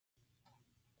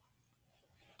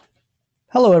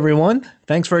Hello, everyone.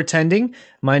 Thanks for attending.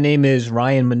 My name is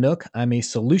Ryan Manook. I'm a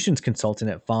solutions consultant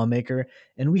at FileMaker,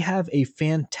 and we have a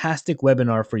fantastic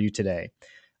webinar for you today.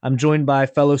 I'm joined by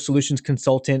fellow solutions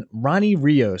consultant Ronnie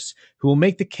Rios, who will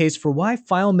make the case for why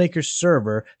FileMaker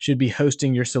Server should be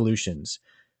hosting your solutions.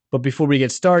 But before we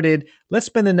get started, let's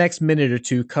spend the next minute or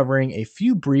two covering a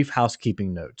few brief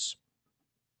housekeeping notes.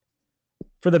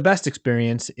 For the best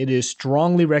experience, it is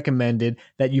strongly recommended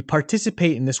that you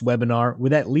participate in this webinar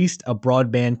with at least a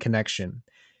broadband connection.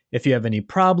 If you have any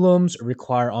problems or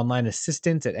require online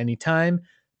assistance at any time,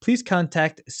 please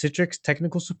contact Citrix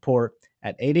Technical Support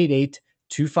at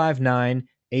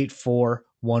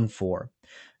 888-259-8414.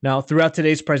 Now, throughout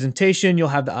today's presentation, you'll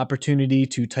have the opportunity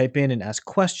to type in and ask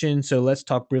questions, so let's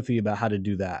talk briefly about how to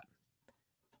do that.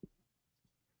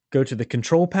 Go to the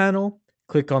control panel,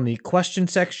 click on the question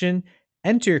section,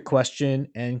 enter your question,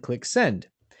 and click send.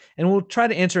 And we'll try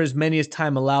to answer as many as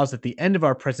time allows at the end of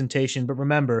our presentation, but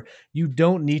remember, you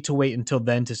don't need to wait until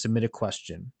then to submit a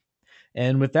question.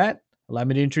 And with that, allow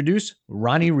me to introduce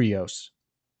Ronnie Rios.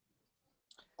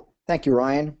 Thank you,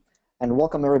 Ryan, and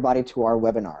welcome everybody to our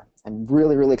webinar. I'm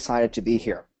really excited to be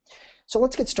here. So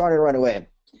let's get started right away. And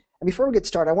before we get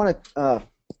started, I want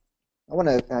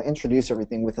to introduce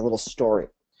everything with a little story.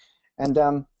 And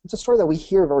it's a story that we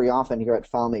hear very often here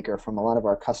at FileMaker from a lot of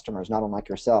our customers, not unlike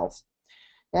yourselves.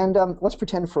 And let's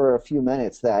pretend for a few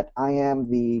minutes that I am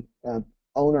the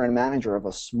owner and manager of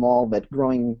a small but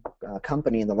growing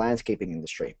company in the landscaping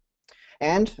industry.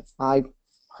 And I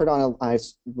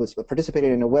was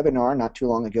participating in a webinar not too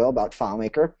long ago about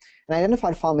FileMaker, and I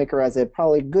identified FileMaker as a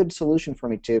probably good solution for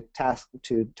me to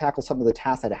tackle some of the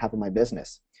tasks that I have in my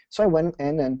business. So I went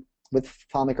in and with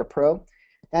FileMaker Pro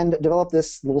and developed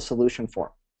this little solution for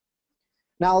it.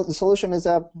 Now, the solution is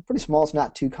pretty small, it's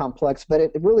not too complex, but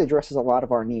it really addresses a lot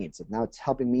of our needs. Now it's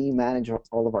helping me manage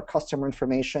all of our customer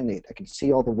information. I can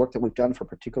see all the work that we've done for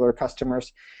particular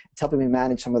customers. It's helping me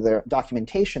manage some of the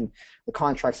documentation, the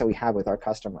contracts that we have with our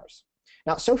customers.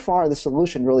 Now, so far, the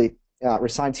solution really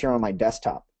resides here on my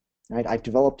desktop. Right? I've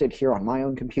developed it here on my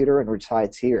own computer and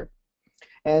resides here.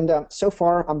 And so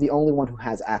far, I'm the only one who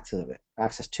has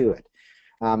access to it.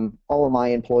 All of my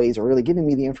employees are really giving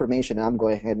me the information, and I'm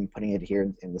going ahead and putting it here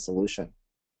in the solution.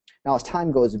 Now, as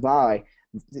time goes by,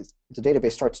 the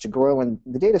database starts to grow, and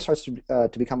the data starts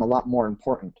to become a lot more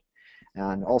important.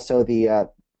 And also,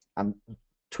 I'm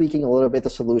tweaking a little bit the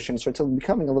solution, so it's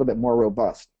becoming a little bit more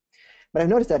robust. But I've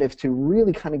noticed that if to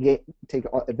really kind of take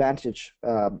advantage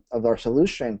of our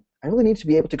solution, I really need to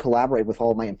be able to collaborate with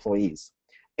all of my employees.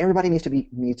 Everybody needs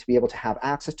to be able to have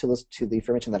access to the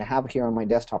information that I have here on my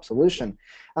desktop solution,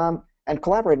 and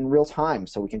collaborate in real time,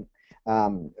 so we can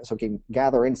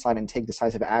gather insight and take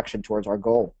decisive action towards our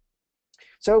goal.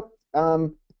 So,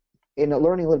 in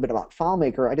learning a little bit about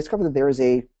FileMaker, I discovered that there is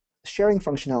a sharing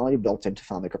functionality built into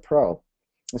FileMaker Pro.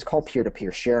 It's called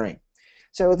peer-to-peer sharing.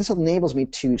 So this enables me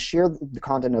to share the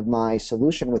content of my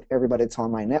solution with everybody that's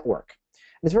on my network.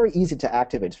 And it's very easy to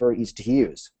activate. It's very easy to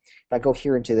use. If I go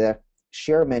here into the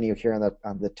Share menu here on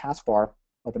the taskbar,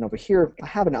 open over here, I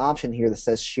have an option here that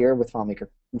says Share with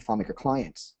FileMaker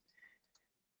clients.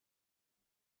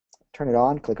 Turn it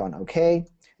on, click on OK,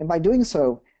 and by doing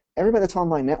so, everybody that's on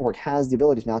my network has the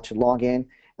ability now to log in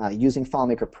using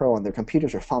FileMaker Pro on their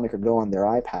computers or FileMaker Go on their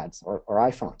iPads or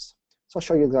iPhones. So I'll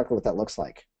show you exactly what that looks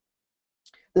like.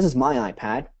 This is my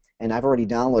iPad, and I've already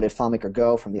downloaded FileMaker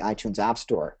Go from the iTunes App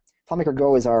Store. FileMaker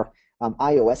Go is our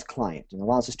iOS client and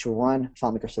allows us to run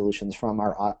FileMaker solutions from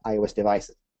our iOS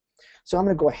devices. So I'm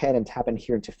going to go ahead and tap in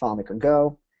here into FileMaker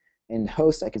Go. In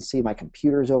Host, I can see my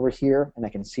computers over here, and I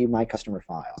can see my customer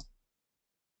file.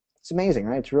 It's amazing,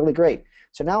 right? It's really great.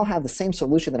 So now I have the same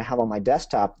solution that I have on my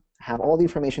desktop, have all the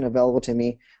information available to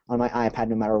me on my iPad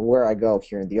no matter where I go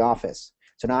here in the office.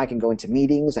 So now I can go into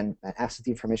meetings and access the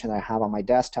information that I have on my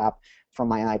desktop from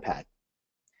my iPad.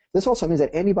 This also means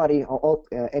that any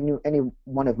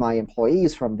one of my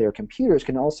employees from their computers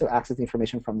can also access the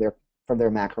information from their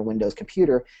Mac or Windows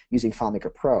computer using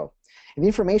FileMaker Pro. And the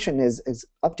information is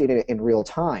updated in real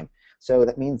time. So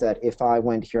that means that if I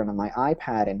went here on my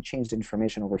iPad and changed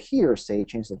information over here, say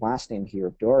change the last name here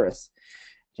of Doris,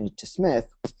 change it to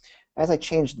Smith, as I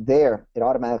changed there, it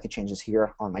automatically changes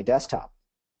here on my desktop.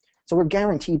 So we're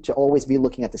guaranteed to always be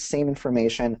looking at the same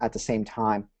information at the same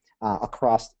time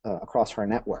across our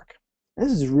network. And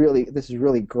this is really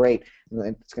great.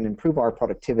 It's going to improve our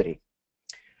productivity.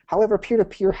 However,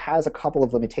 peer-to-peer has a couple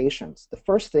of limitations. The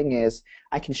first thing is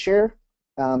I can share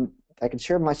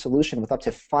my solution with up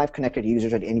to 5 connected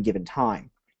users at any given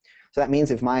time. So that means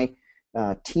if my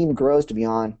team grows to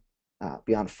beyond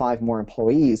 5 more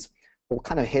employees, we'll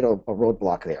kind of hit a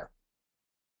roadblock there.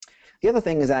 The other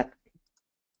thing is that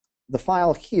the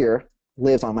file here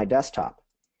lives on my desktop.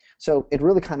 So it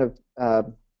really kind of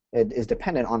it is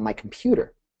dependent on my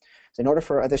computer. So in order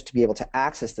for others to be able to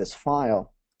access this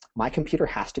file, my computer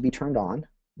has to be turned on,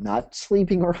 not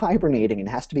sleeping or hibernating. It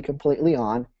has to be completely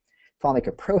on.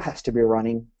 FileMaker Pro has to be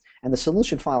running, and the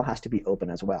solution file has to be open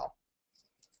as well.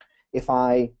 If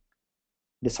I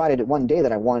decided one day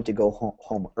that I wanted to go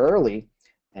home early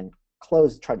and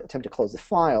try to attempt to close the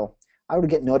file, I would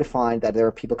get notified that there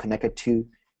are people connected to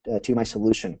my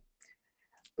solution.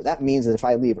 But that means that if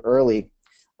I leave early,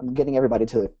 I'm getting everybody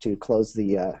to close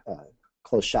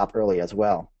close shop early as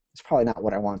well. It's probably not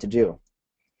what I want to do.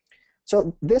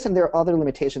 So this and there are other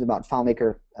limitations about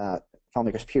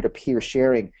FileMaker's peer-to-peer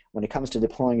sharing when it comes to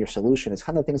deploying your solution. It's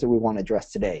kind of the things that we want to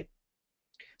address today.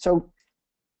 So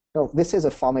this is a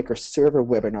FileMaker Server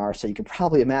webinar, so you can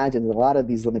probably imagine that a lot of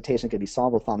these limitations can be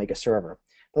solved with FileMaker Server.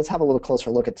 Let's have a little closer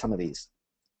look at some of these.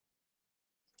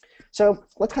 So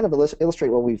let's kind of illustrate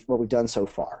what we've done so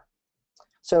far.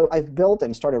 So I've built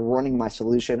and started running my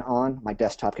solution on my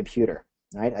desktop computer.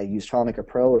 Right? I used FileMaker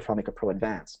Pro or FileMaker Pro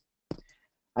Advanced.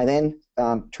 I then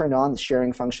turned on the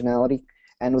sharing functionality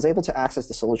and was able to access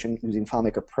the solution using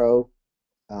FileMaker Pro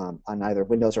on either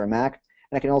Windows or a Mac.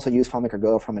 And I can also use FileMaker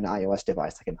Go from an iOS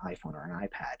device like an iPhone or an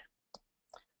iPad.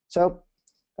 So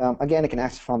again, I can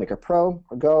access FileMaker Pro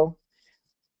or Go,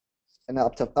 and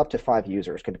up to 5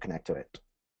 users can connect to it.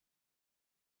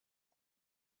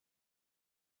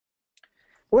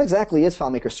 What exactly is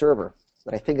FileMaker Server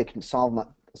that I think it can solve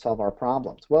our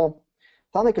problems? Well,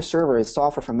 FileMaker Server is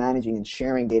software for managing and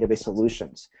sharing database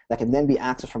solutions that can then be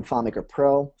accessed from FileMaker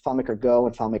Pro, FileMaker Go,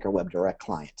 and FileMaker WebDirect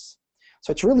clients.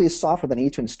 So it's really a software that I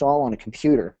need to install on a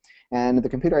computer, and the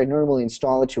computer I normally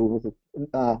install it to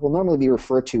will normally be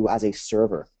referred to as a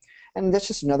server. And that's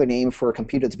just another name for a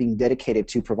computer that's being dedicated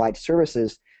to provide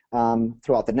services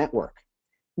throughout the network.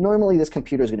 Normally, this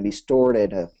computer is going to be stored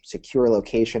at a secure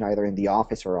location, either in the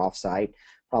office or offsite,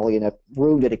 probably in a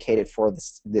room dedicated for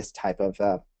this type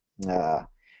of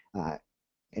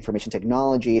information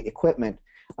technology equipment.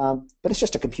 But it's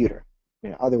just a computer.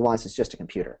 Otherwise, it's just a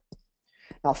computer.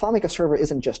 Now, FileMaker Server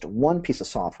isn't just one piece of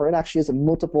software. It actually is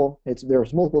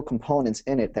there's multiple components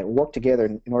in it that work together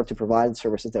in order to provide the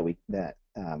services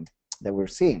that we're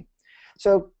seeing.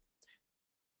 So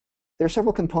there are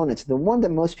several components. The one that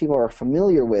most people are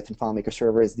familiar with in FileMaker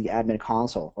Server is the admin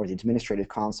console or the administrative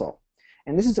console.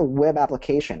 And this is a web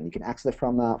application. You can access it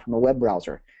from a web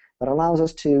browser that allows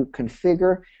us to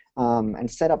configure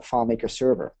and set up FileMaker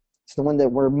Server. It's the one that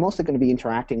we're mostly going to be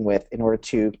interacting with in order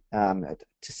to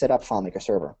set up FileMaker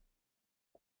Server.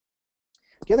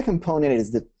 The other component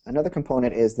is another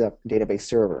component is the database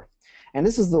server. And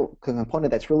this is the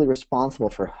component that's really responsible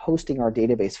for hosting our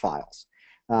database files.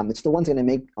 It's the one's going to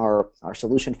make our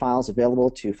solution files available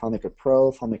to FileMaker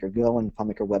Pro, FileMaker Go, and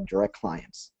FileMaker WebDirect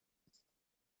clients.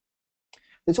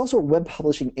 There's also a web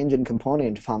publishing engine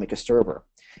component to FileMaker Server.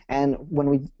 And when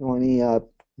we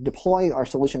deploy our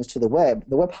solutions to the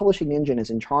web publishing engine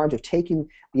is in charge of taking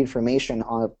the information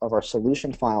of our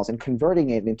solution files and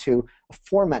converting it into a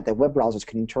format that web browsers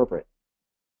can interpret.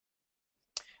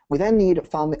 We then need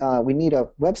a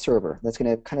web server that's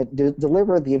going to kind of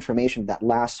deliver the information, that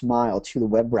last mile, to the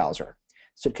web browser.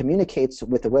 So it communicates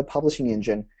with the web publishing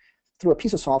engine through a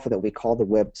piece of software that we call the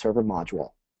web server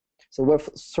module. So the web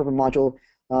server module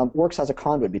works as a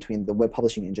conduit between the web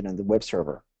publishing engine and the web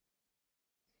server.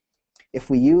 If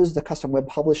we use the custom web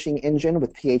publishing engine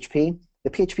with PHP, the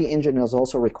PHP engine is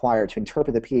also required to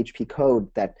interpret the PHP code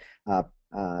that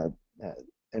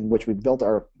in which we built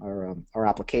our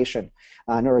application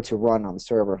in order to run on the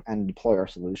server and deploy our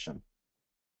solution.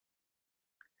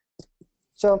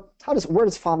 So where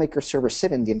does FileMaker Server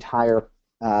sit in the entire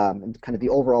kind of the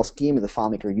overall scheme of the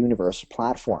FileMaker universe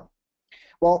platform?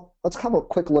 Well, let's have a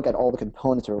quick look at all the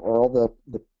components or all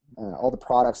the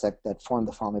products that form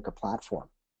the FileMaker platform.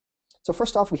 So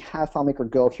first off, we have FileMaker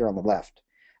Go here on the left.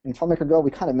 In FileMaker Go, we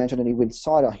kind of mentioned it, we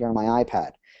saw it here on my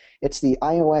iPad. It's the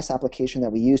iOS application that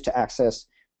we use to access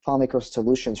FileMaker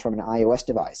solutions from an iOS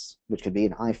device, which could be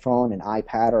an iPhone, an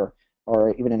iPad,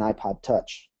 or even an iPod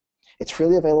Touch. It's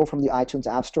freely available from the iTunes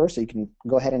App Store, so you can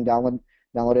go ahead and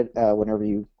download it whenever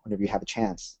you have a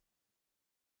chance.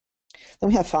 Then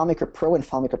we have FileMaker Pro and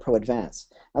FileMaker Pro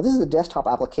Advanced. Now this is the desktop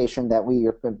application that we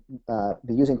are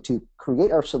be using to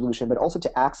create our solution, but also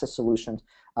to access solutions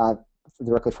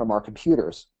directly from our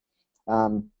computers.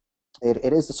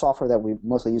 It is the software that we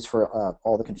mostly use for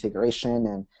all the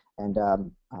configuration and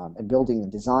building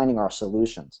and designing our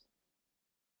solutions.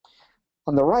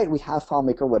 On the right, we have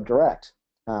FileMaker WebDirect,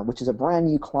 which is a brand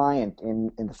new client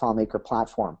in the FileMaker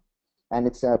platform, and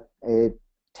it's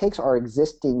takes our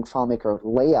existing FileMaker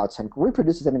layouts and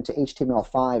reproduces them into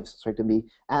HTML5 so it can be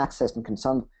accessed and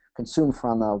consumed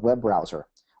from a web browser.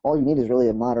 All you need is really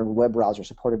a modern web browser,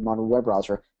 supported modern web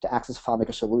browser, to access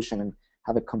FileMaker solution and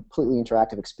have a completely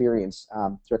interactive experience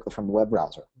directly from the web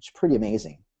browser, which is pretty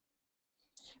amazing.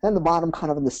 And the bottom,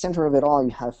 kind of in the center of it all, you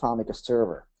have FileMaker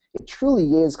Server. It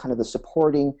truly is kind of the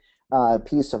supporting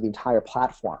piece of the entire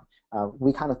platform.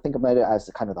 We kind of think about it as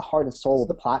kind of the heart and soul of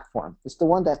the platform. It's the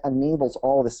one that enables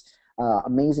all this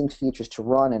amazing features to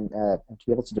run and to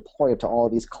be able to deploy it to all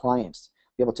of these clients,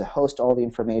 be able to host all the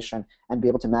information, and be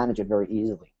able to manage it very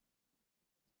easily.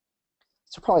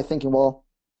 So you're probably thinking, well,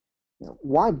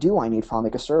 why do I need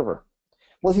FileMaker Server?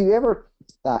 Well, if you ever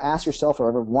asked yourself or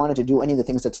ever wanted to do any of the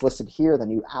things that's listed here,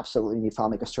 then you absolutely need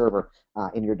FileMaker Server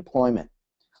in your deployment.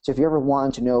 So if you ever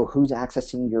want to know who's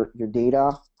accessing your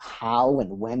data, how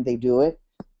and when they do it,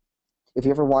 if you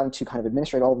ever wanted to kind of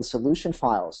administrate all the solution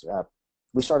files,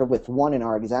 we started with one in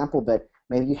our example, but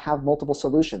maybe you have multiple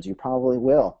solutions. You probably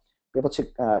will be able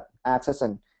to access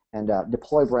and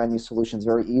deploy brand new solutions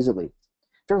very easily.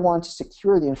 If you ever want to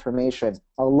secure the information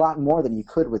a lot more than you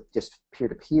could with just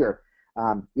peer-to-peer,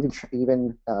 even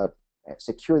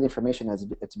secure the information as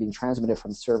it's being transmitted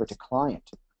from server to client.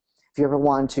 If you ever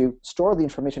want to store the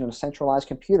information in a centralized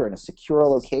computer in a secure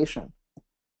location.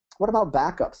 What about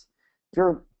backups? If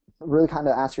you're really kind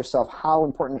of ask yourself, how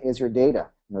important is your data?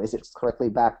 Is it correctly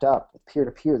backed up?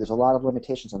 Peer-to-peer, there's a lot of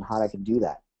limitations on how I can do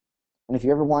that. And if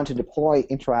you ever want to deploy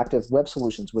interactive web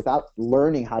solutions without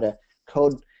learning how to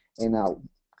code and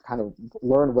kind of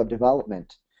learn web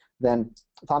development, then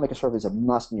FileMaker Server is a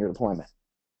must in your deployment.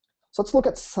 So let's look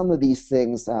at some of these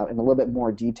things in a little bit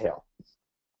more detail.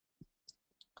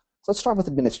 So let's start with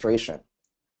administration.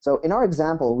 So in our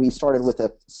example, we started with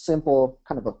a simple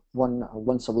kind of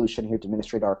one solution here to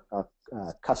administrate our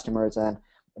customers and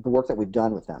the work that we've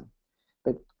done with them.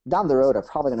 But down the road, I'm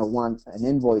probably going to want an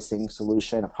invoicing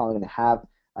solution. I'm probably going to have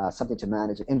something to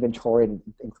manage inventory and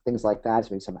things like that,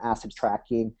 so maybe some asset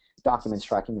tracking, documents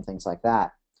tracking, and things like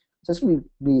that. So it's going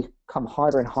to become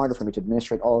harder and harder for me to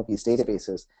administrate all of these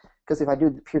databases, because if I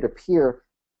do peer-to-peer,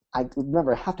 I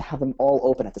have to have them all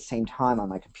open at the same time on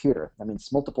my computer. That means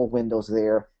multiple windows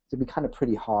there. It'd be kind of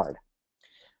pretty hard.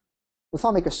 With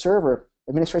FileMaker Server,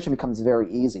 administration becomes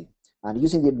very easy.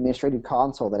 Using the administrative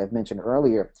console that I've mentioned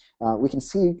earlier, we can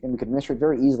see and we can administrate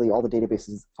very easily all the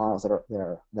databases files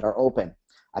that are open.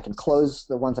 I can close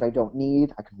the ones that I don't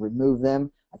need. I can remove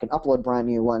them. I can upload brand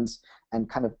new ones and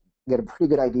kind of get a pretty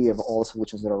good idea of all the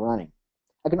solutions that are running.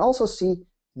 I can also see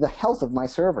the health of my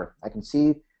server. I can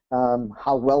see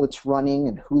how well it's running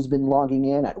and who's been logging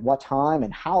in at what time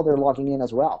and how they're logging in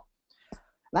as well.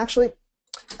 And actually,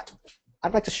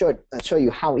 I'd like to show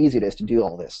you how easy it is to do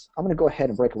all this. I'm going to go ahead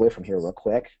and break away from here real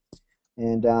quick,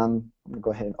 and I'm going to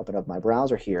go ahead and open up my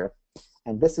browser here.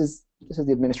 And this is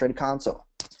the administrative console.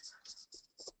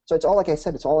 So it's all, like I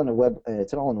said, it's all in the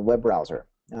web browser.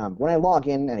 When I log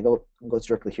in and I go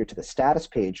directly here to the status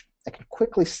page, I can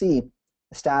quickly see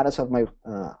the status of my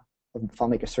of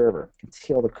FileMaker Server. I can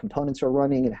see all the components are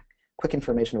running and quick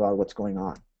information about what's going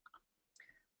on.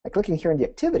 By clicking here in the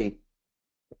activity,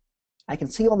 I can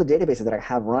see all the databases that I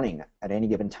have running at any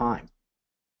given time.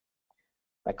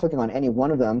 By clicking on any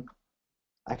one of them,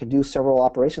 I can do several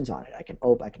operations on it. I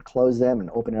can close them and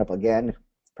open it up again,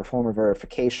 perform a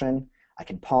verification. I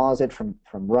can pause it from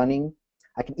running.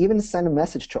 I can even send a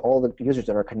message to all the users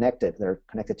that are connected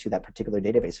to that particular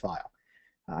database file.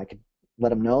 I can let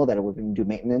them know that we're going to do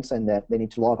maintenance and that they need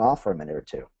to log off for a minute or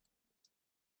two.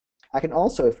 I can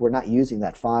also, if we're not using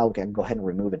that file, we can go ahead and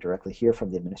remove it directly here from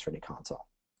the administrative console.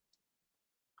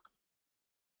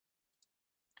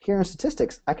 Here in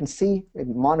statistics, I can see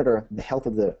and monitor the health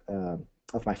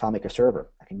of my FileMaker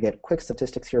Server. I can get quick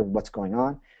statistics here of what's going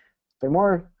on, but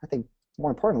I think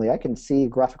more importantly, I can see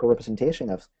graphical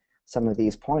representation of some of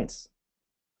these points.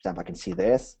 For example, I can see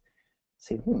this.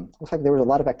 See, looks like there was a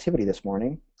lot of activity this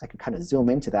morning. I can kind of zoom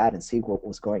into that and see what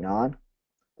was going on.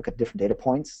 Look at different data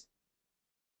points,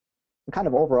 and kind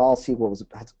of overall see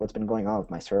what's been going on with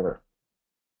my server.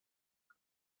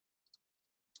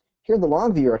 Here in the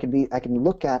log viewer, I can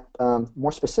look at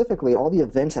more specifically all the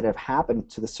events that have happened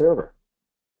to the server.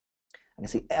 I can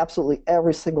see absolutely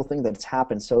every single thing that's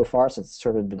happened so far since the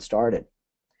server has been started.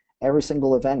 Every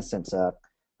single event since,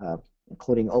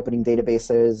 including opening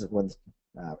databases, with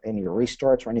any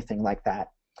restarts or anything like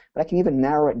that. But I can even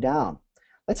narrow it down.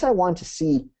 Let's say I want to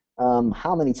see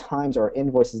how many times our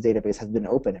invoices database has been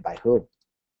opened and by who.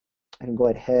 I can go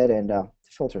ahead and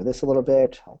filter this a little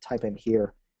bit. I'll type in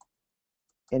here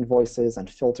invoices and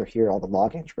filter here all the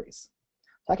log entries.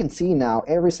 So I can see now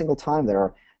every single time that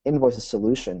our invoices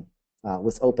solution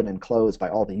was open and closed by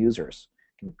all the users,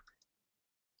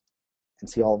 and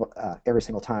see all every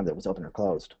single time that was open or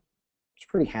closed. It's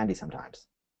pretty handy sometimes.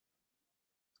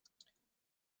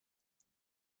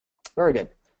 Very good.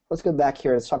 Let's go back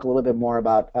here and talk a little bit more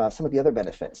about some of the other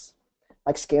benefits,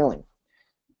 like scaling.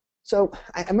 So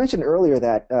I mentioned earlier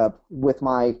that with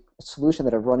my solution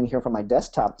that I'm running here from my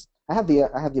desktop, I have the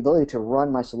ability to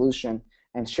run my solution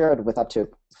and share it with up to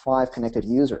 5 connected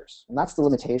users. And that's the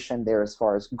limitation there as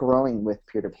far as growing with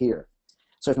peer-to-peer.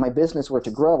 So if my business were to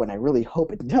grow, and I really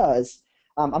hope it does,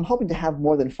 I'm hoping to have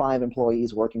more than 5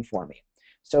 employees working for me.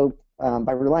 So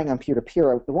by relying on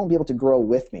peer-to-peer, it won't be able to grow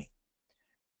with me.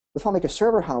 With FileMaker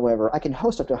Server, however, I can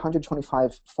host up to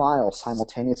 125 files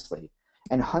simultaneously,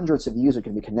 and hundreds of users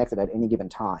can be connected at any given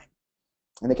time.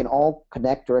 And they can all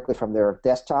connect directly from their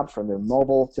desktops, from their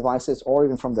mobile devices, or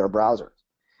even from their browsers.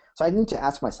 So I need to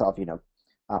ask myself,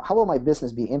 how will my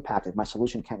business be impacted if my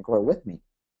solution can't grow with me?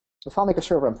 With FileMaker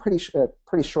Server, I'm pretty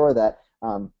sure that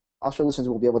our solutions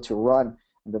will be able to run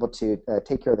and be able to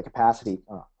take care of the capacity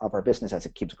of our business as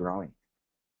it keeps growing.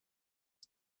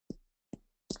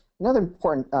 Another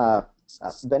important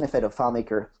benefit of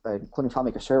FileMaker, including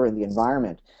FileMaker Server in the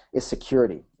environment, is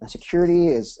security. Now, security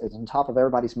is on top of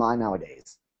everybody's mind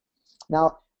nowadays.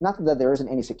 Now, not that there isn't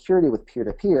any security with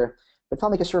peer-to-peer, but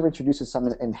FileMaker Server introduces some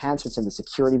enhancements in the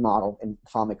security model in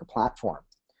the FileMaker platform.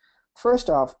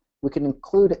 First off, we can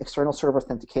include external server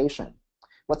authentication.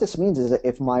 What this means is that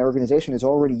if my organization is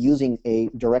already using a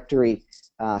directory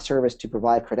service to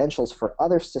provide credentials for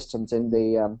other systems in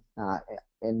the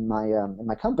in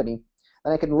my company,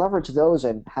 then I can leverage those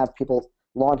and have people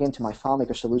log into my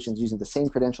FileMaker solutions using the same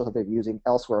credentials that they're using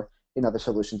elsewhere in other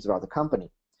solutions throughout the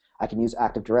company. I can use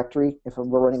Active Directory if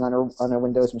we're running on a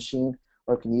Windows machine,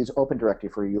 or I can use Open Directory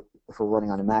if we're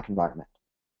running on a Mac environment.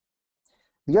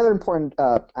 The other important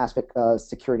aspect of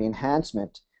security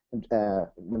enhancement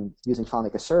when using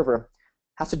FileMaker Server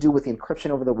has to do with the encryption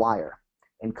over the wire,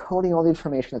 encoding all the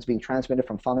information that's being transmitted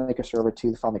from FileMaker Server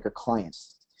to the FileMaker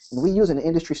clients. And we use an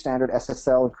industry standard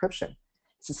SSL encryption.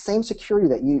 It's the same security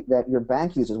that your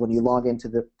bank uses when you log into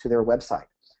their website.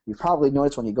 You've probably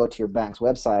noticed when you go to your bank's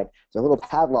website, there's a little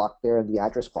padlock there in the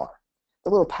address bar.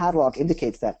 The little padlock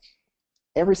indicates that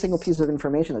every single piece of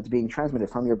information that's being transmitted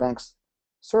from your bank's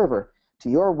server to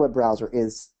your web browser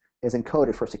is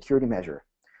encoded for a security measure.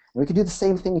 And we can do the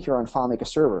same thing here on FileMaker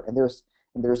Server. And there's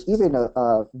even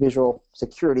a visual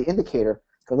security indicator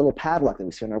for a little padlock that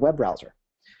we see on our web browser.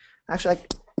 Actually,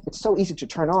 it's so easy to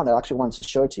turn on, I actually wanted to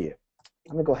show it to you.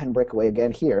 I'm going to go ahead and break away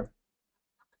again here.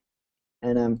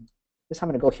 And this time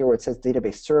I'm going to go here where it says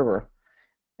Database Server.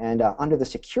 And under the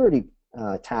Security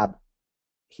tab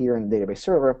here in the Database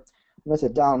Server, notice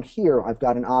that down here I've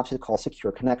got an option called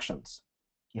Secure Connections.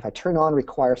 If I turn on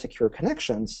Require Secure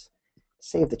Connections,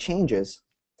 save the changes,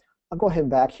 I'll go ahead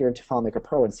and back here into FileMaker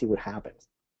Pro and see what happens.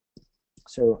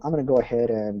 So I'm going to go ahead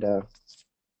and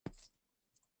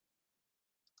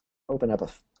open up a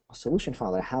solution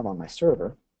file that I have on my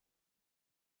server.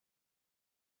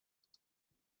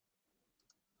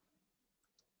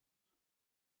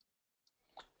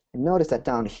 And notice that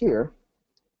down here,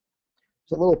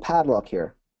 there's a little padlock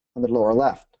here on the lower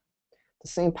left. The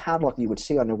same padlock you would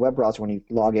see on your web browser when you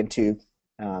log into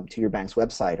to your bank's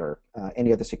website or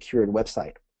any other secured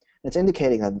website. And it's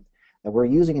indicating that we're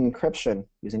using an encryption,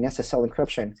 using SSL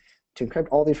encryption, to encrypt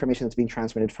all the information that's being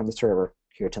transmitted from the server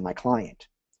here to my client.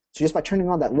 So just by turning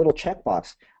on that little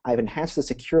checkbox, I've enhanced the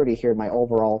security here in my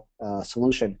overall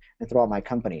solution and throughout my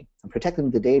company. I'm protecting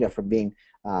the data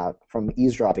from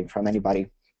eavesdropping from anybody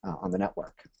on the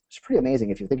network. It's pretty amazing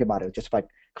if you think about it. Just by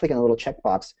clicking a little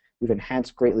checkbox, we've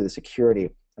enhanced greatly the security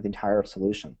of the entire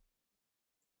solution.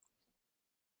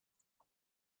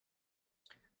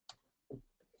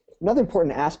 Another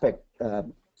important aspect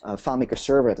of FileMaker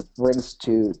Server that brings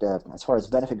to as far as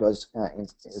benefit goes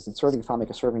is inserting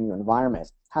FileMaker Server in your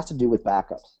environment has to do with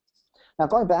backups. Now,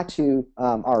 going back to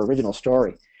our original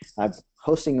story,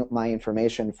 hosting my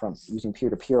information from using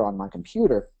peer-to-peer on my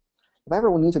computer, if I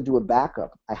ever need to do a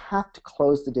backup, I have to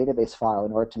close the database file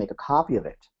in order to make a copy of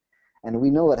it. And we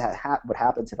know what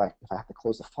happens if I have to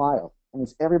close the file. It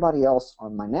means everybody else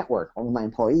on my network, all of my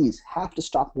employees, have to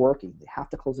stop working. They have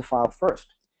to close the file first.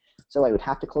 So I would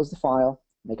have to close the file,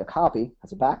 make a copy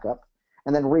as a backup,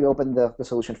 and then reopen the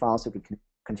solution file so we can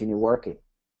continue working.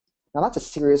 Now that's a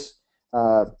serious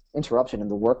interruption in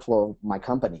the workflow of my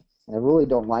company, and I really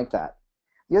don't like that.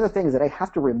 The other thing is that I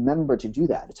have to remember to do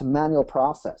that. It's a manual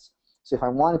process. So if I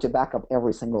wanted to back up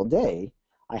every single day,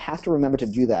 I have to remember to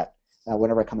do that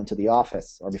whenever I come into the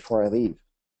office or before I leave.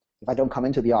 If I don't come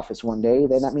into the office one day,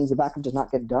 then that means the backup does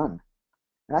not get done.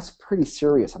 And that's pretty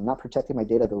serious. I'm not protecting my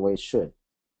data the way it should.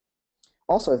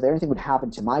 Also, if anything would happen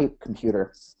to my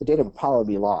computer, the data would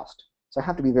probably be lost. So I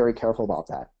have to be very careful about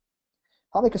that.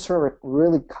 FileMaker Server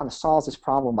really kind of solves this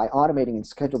problem by automating and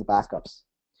scheduled backups.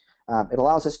 It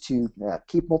allows us to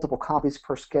keep multiple copies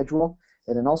per schedule,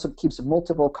 and it also keeps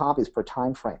multiple copies per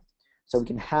time frame. So we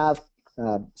can have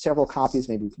several copies.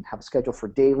 Maybe we can have a schedule for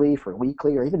daily, for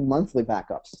weekly, or even monthly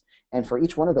backups. And for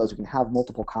each one of those, we can have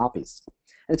multiple copies.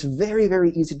 And it's very,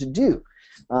 very easy to do.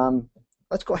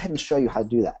 Let's go ahead and show you how to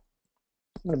do that.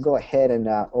 I'm going to go ahead and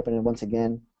open it once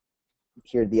again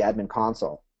here at the admin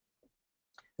console.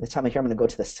 This time here, I'm going to go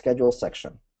to the schedule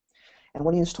section. And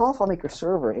when you install FileMaker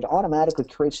Server, it automatically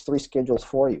creates 3 schedules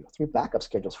for you, 3 backup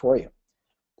schedules for you.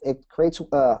 It creates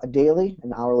a daily,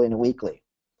 an hourly, and a weekly.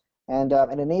 And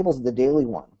it enables the daily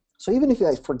one. So even if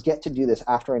I forget to do this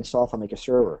after I install FileMaker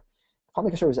Server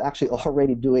Server is actually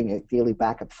already doing a daily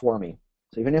backup for me.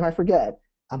 So even if I forget,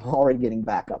 I'm already getting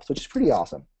backups, which is pretty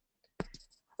awesome.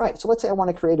 All right, so let's say I want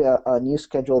to create a new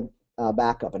scheduled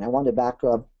backup, and I want to back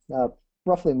up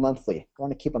roughly monthly. I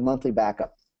want to keep a monthly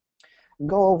backup.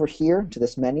 Go over here to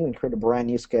this menu and create a brand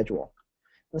new schedule.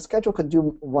 The schedule could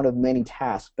do one of many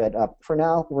tasks, but for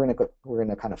now, we're going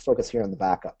to kind of focus here on the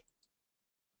backup.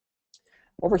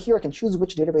 Over here, I can choose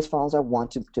which database files I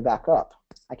want to back up.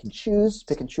 I can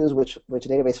pick and choose which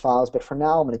database files, but for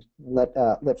now, I'm going to let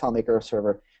FileMaker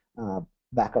Server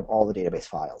back up all the database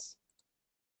files.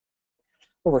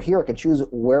 Over here, I can choose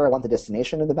where I want the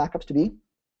destination of the backups to be,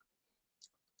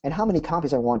 and how many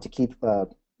copies I want to keep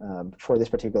for this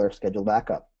particular scheduled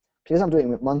backup. Because I'm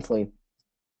doing it monthly,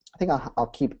 I think I'll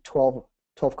keep 12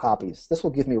 copies. This will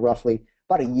give me roughly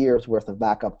about a year's worth of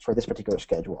backup for this particular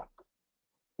schedule.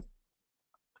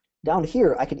 Down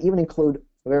here, I can even include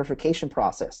a verification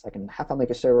process. I can have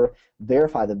FileMaker Server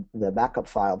verify the backup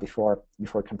file before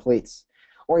it completes,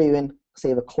 or even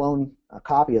save a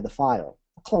copy of the file.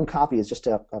 A clone copy is just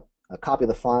a copy of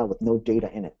the file with no data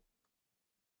in it.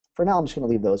 For now, I'm just going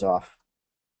to leave those off.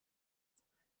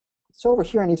 So over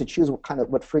here, I need to choose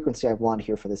what frequency I want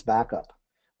here for this backup.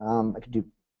 I could do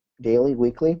daily,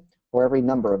 weekly, or every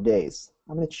number of days.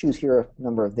 I'm going to choose here a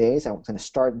number of days. I'm going to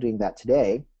start doing that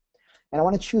today. And I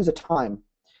want to choose a time.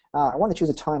 I want to choose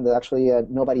a time that actually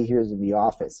nobody here is in the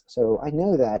office. So I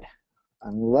know that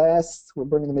unless we're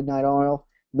burning the midnight oil,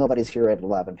 nobody's here at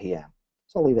 11 p.m.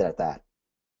 So I'll leave it at that.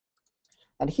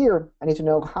 And here, I need to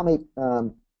know how many,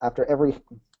 after every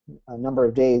number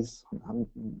of days, we're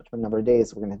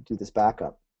going to do this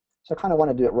backup. So I kind of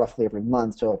want to do it roughly every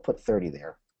month, so I'll put 30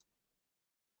 there.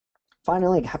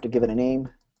 Finally, I have to give it a name.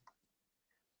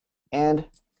 And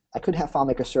I could have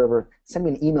FileMaker Server send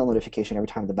me an email notification every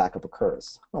time the backup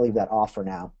occurs. I'll leave that off for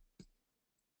now.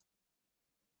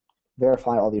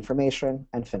 Verify all the information,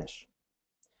 and finish.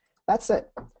 That's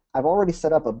it. I've already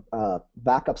set up a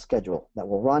backup schedule that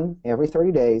will run every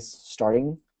 30 days,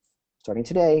 starting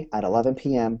today at 11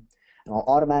 p.m., and will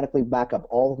automatically back up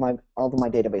all of my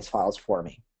database files for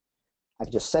me. I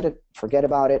can just set it, forget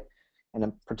about it, and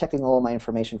I'm protecting all of my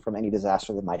information from any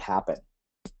disaster that might happen.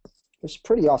 It's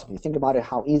pretty awesome. If you think about it,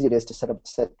 how easy it is to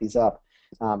set these up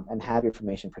and have your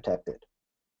information protected.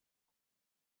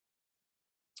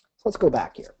 So let's go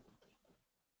back here.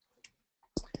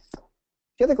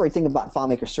 The other great thing about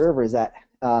FileMaker Server is that,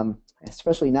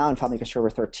 especially now in FileMaker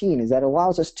Server 13, is that it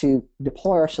allows us to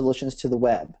deploy our solutions to the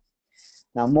web.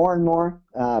 Now, more and more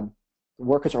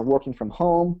workers are working from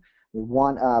home. We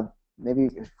want, maybe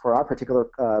for our particular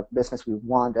business, we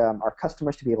want our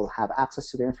customers to be able to have access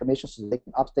to their information so they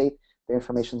can update their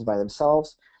information by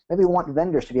themselves. Maybe we want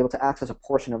vendors to be able to access a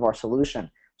portion of our solution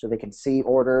so they can see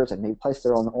orders and maybe place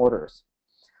their own orders.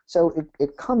 So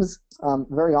it comes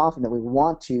very often that we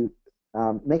want to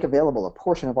make available a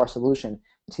portion of our solution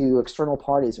to external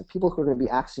parties or people who are going to be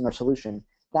accessing our solution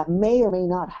that may or may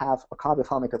not have a copy of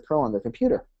FileMaker Pro on their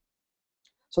computer.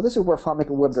 So this is where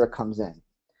FileMaker WebDirect comes in.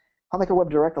 FileMaker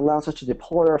WebDirect allows us to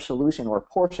deploy our solution or a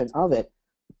portion of it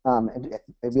and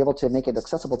be able to make it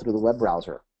accessible through the web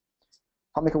browser.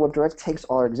 FileMaker WebDirect takes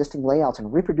our existing layouts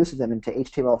and reproduces them into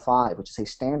HTML5, which is a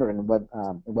standard in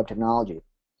web technology.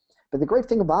 But the great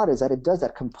thing about it is that it does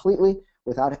that completely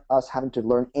without us having to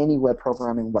learn any web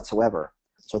programming whatsoever.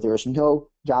 So there's no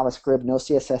JavaScript, no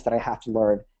CSS that I have to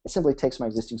learn. It simply takes my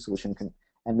existing solution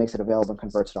and makes it available and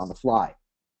converts it on the fly.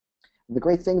 And the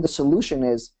great thing, the solution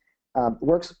is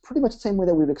works pretty much the same way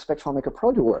that we would expect FileMaker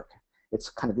Pro to work. It's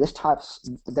kind of this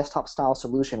desktop style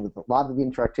solution with a lot of the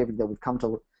interactivity that we've come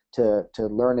to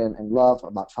learn and love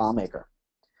about FileMaker.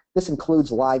 This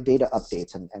includes live data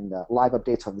updates and live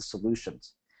updates of the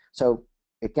solutions. So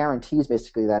it guarantees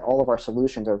basically that all of our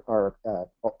solutions all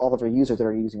of our users that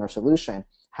are using our solution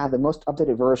have the most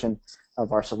updated version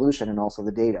of our solution and also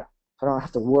the data. So I don't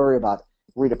have to worry about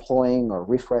redeploying or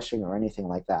refreshing or anything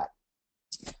like that.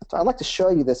 So I'd like to show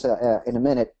you this in a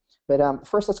minute, but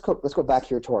first let's go back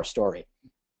here to our story.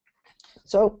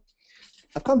 So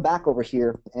I've come back over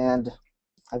here and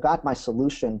I've got my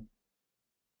solution.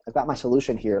 I've got my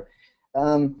solution here.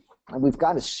 And we've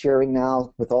got it sharing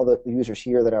now with all the users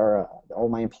here that are all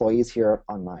my employees here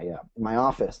on my in my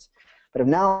office. But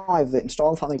now I've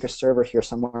installed FileMaker Server here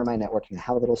somewhere in my network and I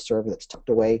have a little server that's tucked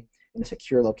away in a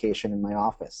secure location in my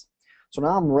office. So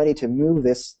now I'm ready to move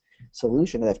this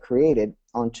solution that I've created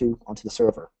onto the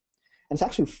server. And it's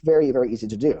actually very, very easy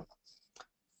to do.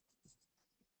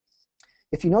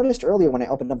 If you noticed earlier when I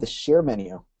opened up the Share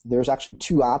menu, there's actually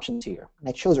two options here. And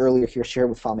I chose earlier here Share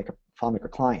with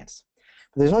FileMaker Clients.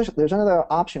 But there's another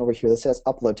option over here that says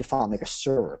Upload to FileMaker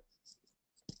Server.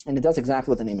 And it does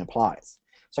exactly what the name implies.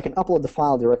 So I can upload the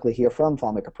file directly here from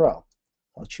FileMaker Pro.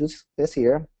 I'll choose this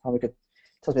here. FileMaker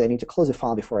tells me I need to close the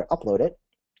file before I upload it.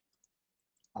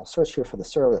 I'll search here for the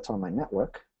server that's on my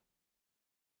network.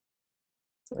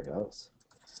 There it goes.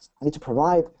 I need to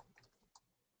provide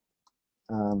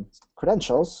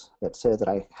credentials that say that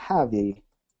I have the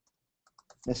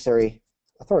necessary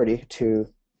authority to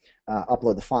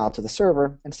upload the file to the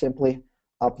server and simply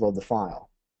upload the file.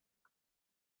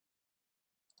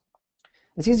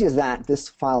 As easy as that, this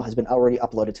file has been already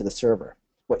uploaded to the server.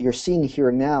 What you're seeing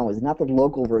here now is not the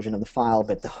local version of the file,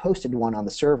 but the hosted one on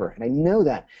the server. And I know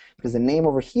that because the name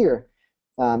over here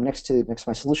next to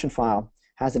my solution file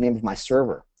has the name of my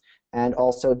server. And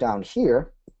also down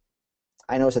here,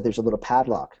 I notice that there's a little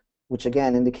padlock, which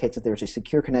again indicates that there's a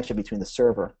secure connection between the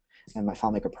server and my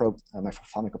FileMaker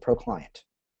Pro client.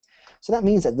 So that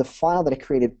means that the file that I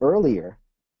created earlier,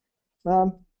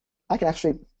 I can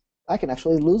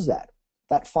actually lose that.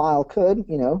 That file could,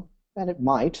 and it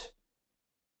might,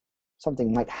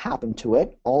 something might happen to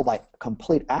it, all by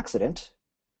complete accident,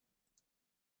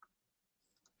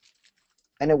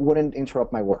 and it wouldn't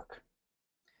interrupt my work.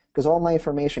 Because all my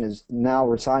information is now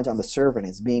resides on the server and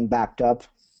is being backed up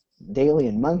daily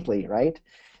and monthly, right?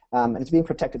 And it's being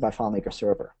protected by FileMaker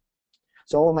Server.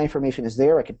 So all of my information is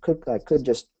there. I could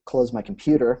just close my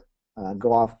computer,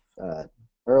 go off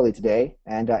early today,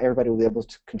 and everybody will be able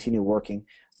to continue working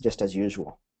just as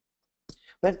usual.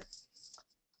 But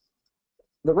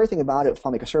the great thing about it,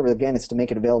 FileMaker Server, again, is to make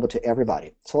it available to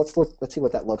everybody. So let's see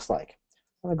what that looks like.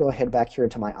 I'm going to go ahead back here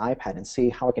into my iPad and see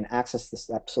how I can access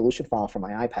that solution file from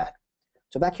my iPad.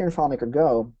 So back here in FileMaker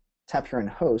Go, tap here in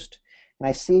Host, and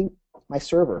I see my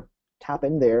server. Tap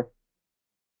in there,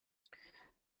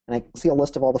 and I see a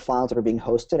list of all the files that are being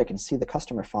hosted. I can see the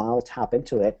customer file, tap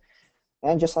into it,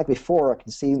 and just like before,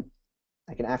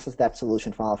 I can access that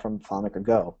solution file from FileMaker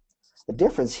Go. The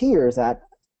difference here is that,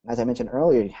 as I mentioned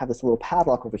earlier, you have this little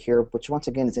padlock over here, which once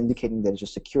again is indicating that there's a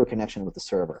secure connection with the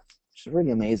server, which is really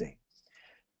amazing.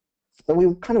 But we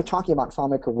were kind of talking about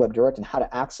FileMaker WebDirect and how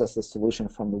to access this solution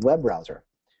from the web browser.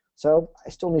 So I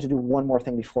still need to do one more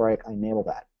thing before I enable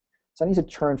that. So I need to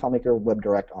turn FileMaker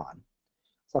WebDirect on.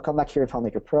 So I'll come back here in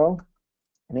FileMaker Pro,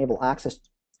 enable access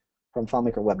from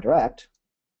FileMaker WebDirect,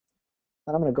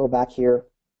 and I'm going to go back here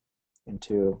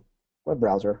into web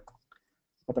browser,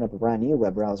 open up a brand new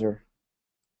web browser,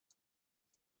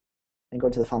 and go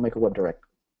to the FileMaker WebDirect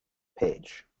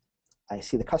page. I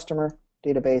see the customer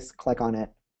database, click on it,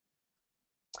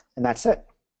 and that's it.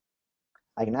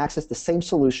 I can access the same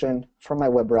solution from my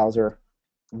web browser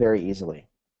very easily.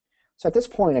 So at this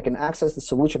point, I can access the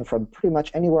solution from pretty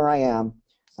much anywhere I am,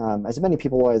 as many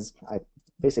people as I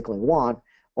basically want.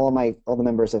 All the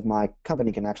members of my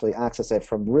company can actually access it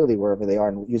from really wherever they are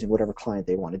and using whatever client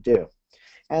they want to do.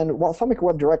 And while FileMaker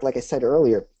WebDirect, like I said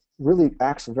earlier, really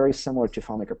acts very similar to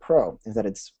FileMaker Pro, is that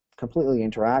it's completely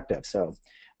interactive. So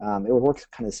it would work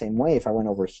kind of the same way if I went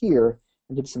over here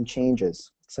and did some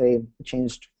changes. Say I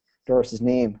changed Doris's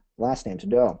last name to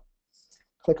Doe.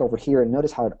 Click over here and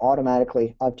notice how it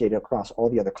automatically updated across all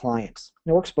the other clients.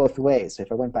 And it works both ways. So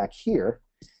if I went back here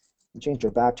and changed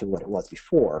it back to what it was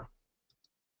before,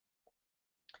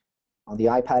 on the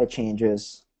iPad it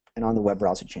changes, and on the web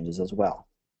browser it changes as well.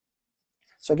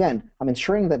 So again, I'm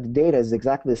ensuring that the data is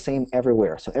exactly the same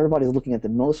everywhere. So everybody's looking at the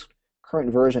most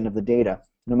current version of the data,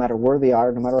 no matter where they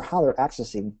are, no matter how they're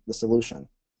accessing the solution.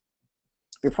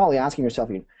 You're probably asking yourself,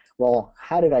 well,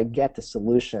 how did I get the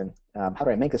solution? How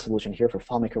do I make the solution here for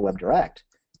FileMaker WebDirect?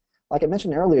 Like I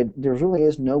mentioned earlier, there really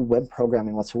is no web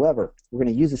programming whatsoever. We're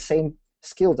going to use the same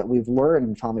skills that we've learned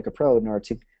in FileMaker Pro in order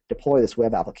to deploy this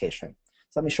web application.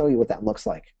 So let me show you what that looks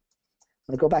like.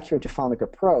 I'm going to go back here to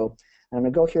FileMaker Pro, and I'm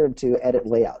going to go here to Edit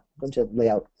Layout. Go into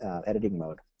Layout Editing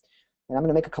mode. And I'm going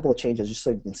to make a couple of changes just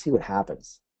so you can see what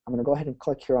happens. I'm going to go ahead and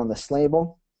click here on this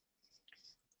label.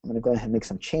 I'm going to go ahead and make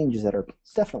some changes that are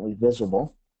definitely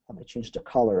visible. I'm going to change the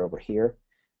color over here,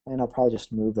 and I'll probably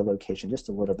just move the location just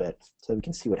a little bit so we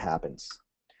can see what happens.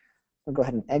 I'll go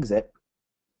ahead and exit.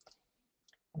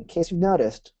 In case you've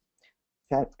noticed,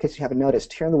 in case you haven't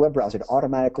noticed, here in the web browser, it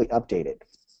automatically updated.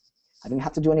 I didn't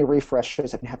have to do any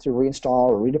refreshes. I didn't have to reinstall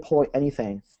or redeploy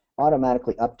anything.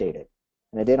 Automatically updated,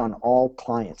 and I did on all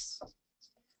clients.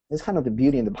 This is kind of the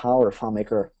beauty and the power of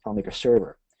FileMaker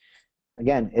Server.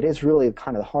 Again, it is really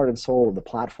kind of the heart and soul of the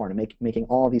platform, and making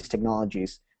all these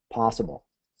technologies possible.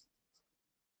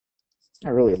 I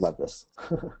really love this.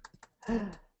 All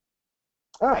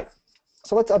right,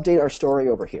 so let's update our story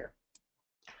over here.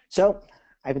 So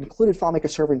I've included FileMaker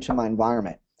Server into my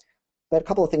environment, but a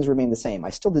couple of things remain the same.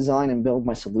 I still design and build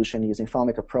my solution using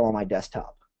FileMaker Pro on my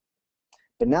desktop.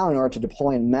 But now, in order to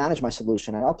deploy and manage my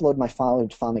solution, I upload my file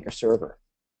into FileMaker Server.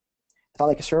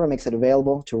 FileMaker Server makes it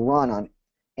available to run on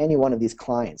any one of these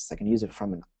clients. I can use it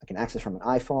I can access from an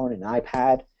iPhone, an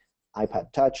iPad,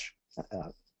 iPod Touch.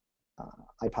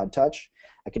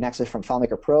 I can access from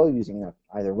FileMaker Pro using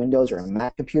either Windows or a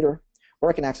Mac computer, or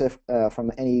I can access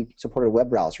from any supported web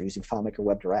browser using FileMaker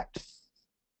WebDirect.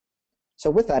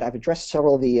 So with that, I've addressed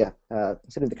several of the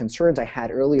sort of the concerns I had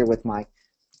earlier with my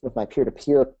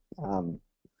peer-to-peer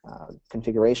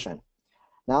configuration.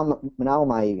 Now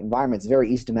my environment is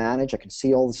very easy to manage. I can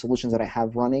see all the solutions that I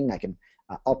have running. I can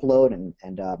upload and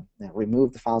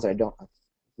remove the files that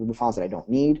I don't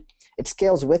need. It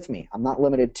scales with me. I'm not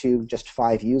limited to just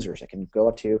 5 users. I can go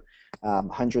up to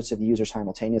hundreds of users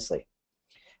simultaneously.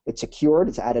 It's secured.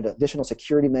 It's added additional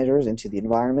security measures into the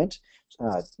environment,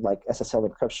 like SSL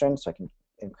encryption, so I can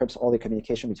encrypt all the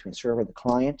communication between server and the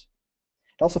client.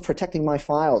 It's also protecting my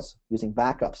files using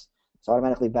backups. It's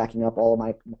automatically backing up all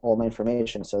my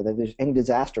information, so that if there's any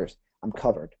disasters, I'm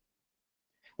covered.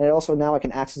 And also now I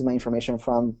can access my information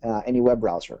from any web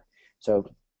browser. So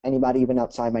anybody even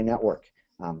outside my network,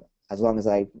 as long as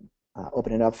I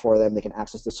open it up for them, they can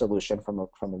access the solution from a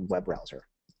web browser.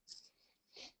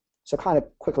 So kind of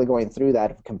quickly going through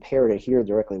that, I've compared it here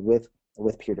directly with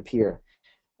peer-to-peer.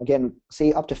 Again,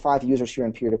 see up to 5 users here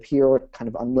in peer-to-peer, kind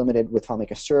of unlimited with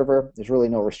FileMaker Server. There's really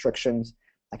no restrictions.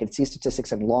 I can see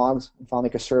statistics and logs in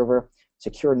FileMaker Server,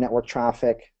 secure network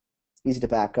traffic, easy to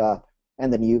back up,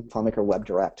 and the new FileMaker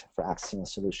WebDirect for accessing the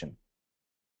solution.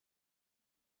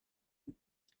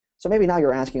 So maybe now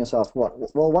you're asking yourself,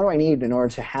 what do I need in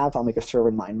order to have FileMaker Server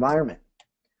in my environment?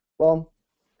 Well,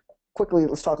 quickly,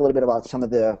 let's talk a little bit about some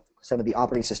of the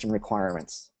operating system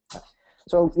requirements.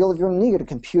 So you'll need a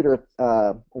computer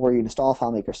where you install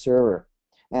FileMaker Server,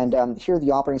 and here are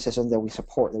the operating systems that we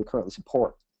currently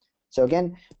support. So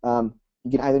again,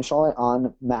 you can either install it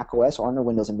on Mac OS or on a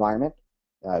Windows environment.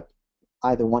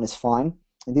 Either one is fine.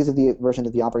 And these are the versions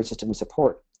of the operating system we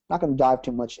support. I'm not going to dive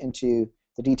too much into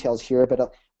the details here, but I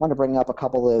want to bring up a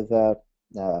couple of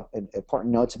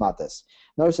important notes about this.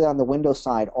 Notice that on the Windows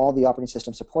side, all the operating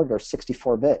systems supported are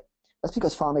 64-bit. That's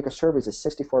because FileMaker Server is a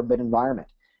 64-bit environment.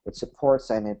 It supports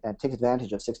and it takes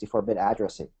advantage of 64-bit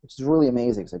addressing, which is really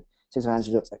amazing. So it takes advantage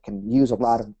of it, can use a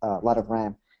lot of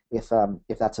RAM if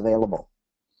that's available.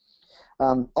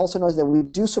 Also notice that we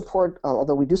do support,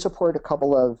 although we do support a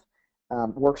couple of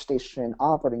workstation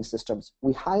operating systems,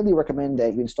 we highly recommend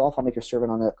that you install FileMaker Server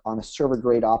on a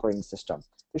server-grade operating system.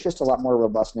 There's just a lot more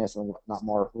robustness and a lot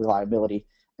more reliability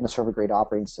in a server-grade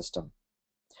operating system.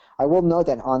 I will note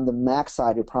that on the Mac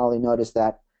side, you'll probably notice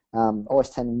that OS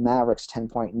X Mavericks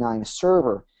 10.9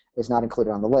 server is not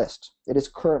included on the list. It is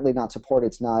currently not supported.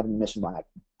 It's not an admission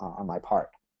on my part.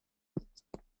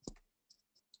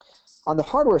 On the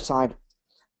hardware side,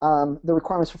 the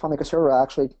requirements for FileMaker Server are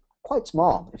actually quite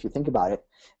small, if you think about it.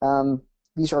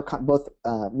 These are both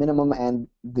minimum and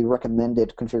the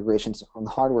recommended configurations on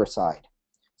the hardware side.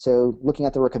 So looking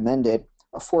at the recommended,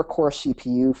 a 4-core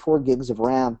CPU, 4 gigs of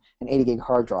RAM, and 80 gig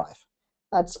hard drive.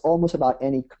 That's almost about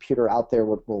any computer out there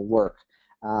will work.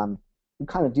 We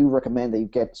kind of do recommend that you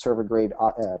get server-grade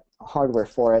hardware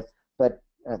for it, but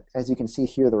as you can see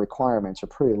here, the requirements are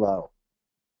pretty low.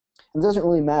 And it doesn't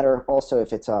really matter also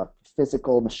if it's a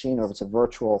physical machine or if it's a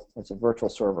virtual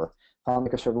server.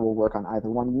 FileMaker Server will work on either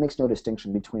one. It makes no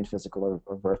distinction between physical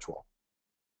or virtual.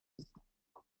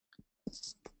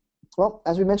 Well,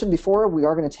 as we mentioned before, we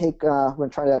are going to we're going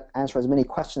to try to answer as many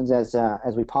questions as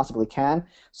we possibly can.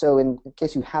 So in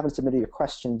case you haven't submitted your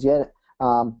questions yet,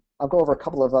 I'll go over a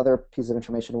couple of other pieces of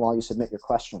information while you submit your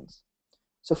questions.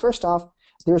 So first off,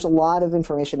 there's a lot of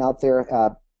information out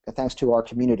there thanks to our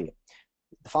community.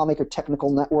 The FileMaker Technical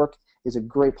Network is a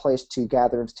great place to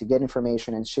gather, to get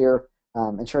information and share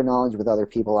and share knowledge with other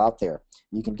people out there.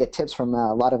 You can get tips from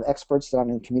a lot of experts that are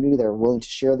in the community that are willing to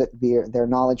share their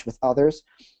knowledge with others.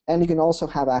 And you can also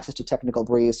have access to technical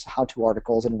briefs, how-to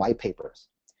articles, and white papers.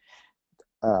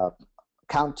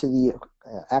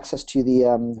 Access to the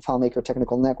FileMaker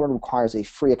Technical Network requires a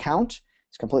free account.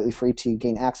 It's completely free to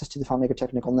gain access to the FileMaker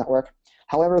Technical Network.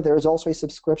 However, there is also a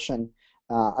subscription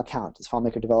account. It's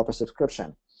FileMaker Developer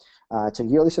Subscription. It's a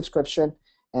yearly subscription,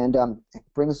 and it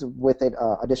brings with it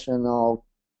additional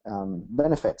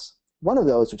benefits. One of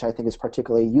those, which I think is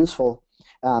particularly useful,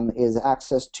 is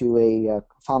access to a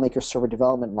FileMaker Server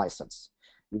development license.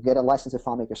 You get a license of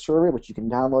FileMaker Server, which you can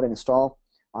download and install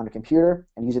on a computer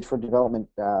and use it for development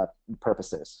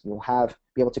purposes. You'll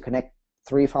be able to connect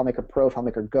 3 FileMaker Pro,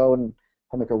 FileMaker Go, and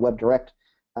FileMaker WebDirect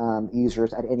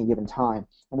users at any given time,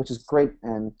 which is great,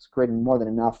 and it's great and more than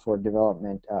enough for a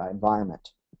development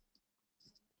environment.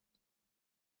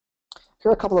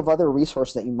 Here are a couple of other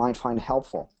resources that you might find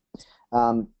helpful.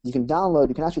 You can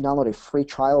actually download a free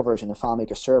trial version of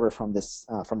FileMaker Server from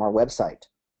our website.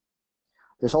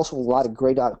 There's also a lot of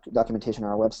great documentation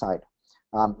on our website.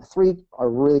 3 are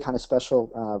really kind of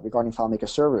special regarding FileMaker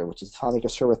Server, which is the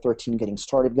FileMaker Server 13 Getting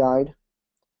Started Guide,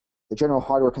 the General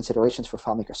Hardware Considerations for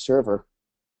FileMaker Server,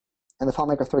 and the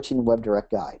FileMaker 13 WebDirect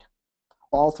Guide.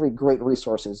 All 3 great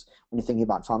resources when you're thinking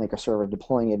about FileMaker Server,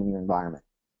 deploying it in your environment.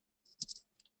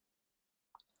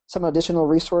 Some additional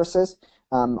resources.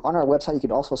 On our website, you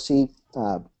can also see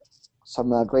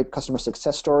some great customer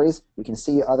success stories. You can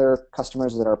see other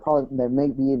customers that may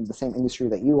be in the same industry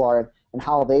that you are, and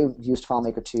how they've used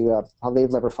FileMaker how they've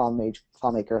leveraged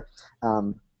FileMaker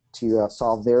to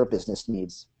solve their business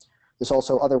needs. There's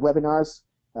also other webinars,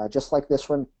 just like this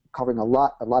one, covering a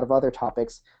lot of other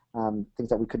topics, things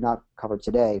that we could not cover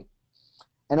today.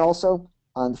 And also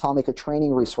on the FileMaker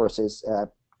training resources,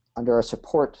 under our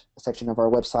support section of our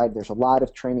website, there's a lot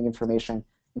of training information,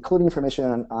 including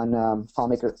information on the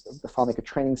FileMaker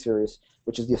training series,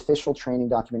 which is the official training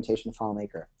documentation of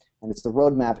FileMaker, and it's the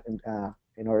roadmap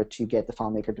in order to get the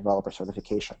FileMaker developer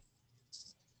certification.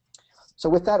 So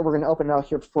with that, we're going to open it out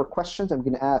here for questions, and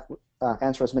we're going to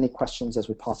answer as many questions as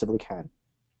we possibly can.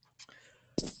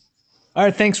 All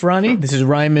right, thanks, Ronnie. This is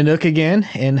Ryan Minook again,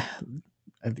 and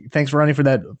thanks, Ronnie, for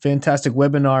that fantastic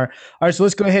webinar. All right, so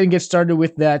let's go ahead and get started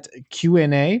with that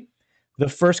Q&A. The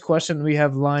first question we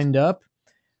have lined up: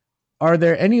 are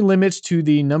there any limits to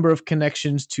the number of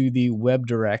connections to the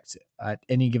WebDirect at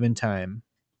any given time?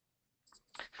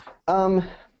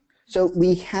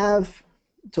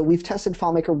 We've tested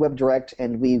FileMaker WebDirect,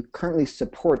 and we currently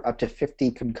support up to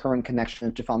 50 concurrent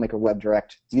connections to FileMaker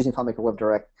WebDirect using FileMaker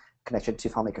WebDirect connection to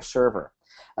FileMaker Server.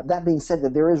 That being said,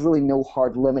 that there is really no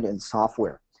hard limit in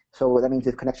software. So that means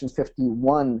if connection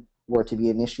 51 were to be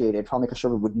initiated, FileMaker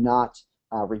Server would not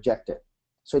reject it.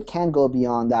 So it can go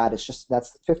beyond that. It's just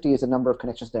 50 is the number of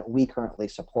connections that we currently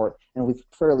support, and we've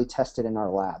thoroughly tested in our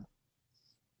lab.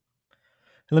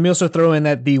 And let me also throw in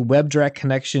that the WebDirect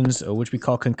connections, which we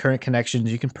call concurrent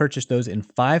connections, you can purchase those in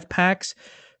 5 packs.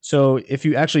 So if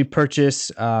you actually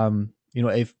purchase,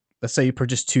 let's say you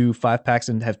purchase 2 5-packs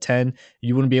and have 10,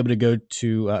 you wouldn't be able to go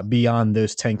to beyond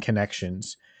those 10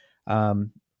 connections.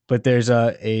 But there's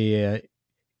a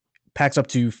packs up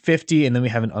to 50, and then we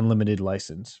have an unlimited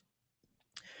license.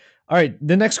 All right,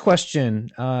 the next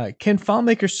question. Can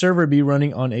FileMaker Server be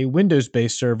running on a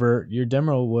Windows-based server? Your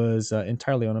demo was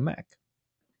entirely on a Mac.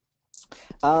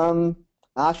 I'll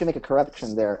actually make a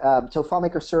correction there. So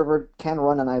FileMaker Server can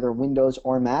run on either Windows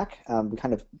or Mac. We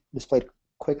kind of displayed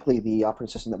quickly the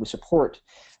operating system that we support.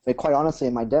 But quite honestly,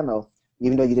 in my demo,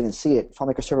 even though you didn't see it,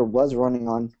 FileMaker Server was running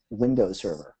on Windows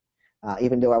Server,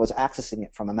 even though I was accessing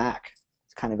it from a Mac.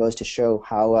 It kind of goes to show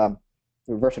how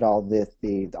versatile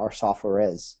our software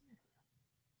is.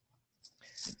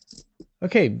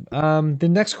 Okay, the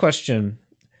next question.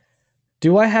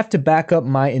 Do I have to back up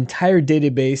my entire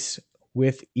database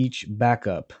with each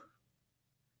backup?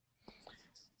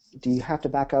 Do you have to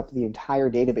back up the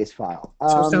entire database file?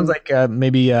 So it sounds like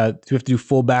maybe do we have to do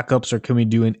full backups, or can we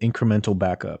do an incremental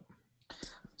backup?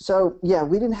 So yeah,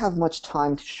 we didn't have much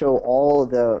time to show all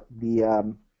the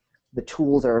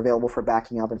tools that are available for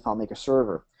backing up in FileMaker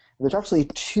Server. There's actually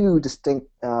 2 distinct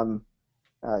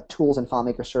tools in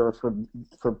FileMaker Server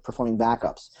for performing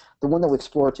backups. The one that we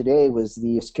explored today was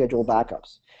the schedule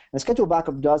backups. And the schedule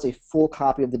backup does a full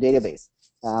copy of the database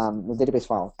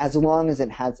file, as long as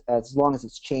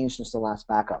it's changed since the last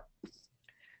backup.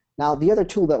 Now, the other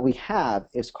tool that we have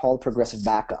is called progressive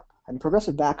backup, and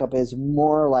progressive backup is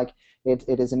more like it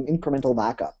is an incremental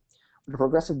backup. What a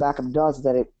progressive backup does is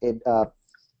that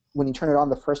when you turn it on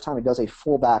the first time, it does a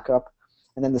full backup,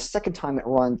 and then the second time it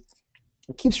runs,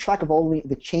 It keeps track of only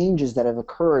the changes that have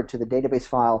occurred to the database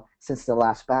file since the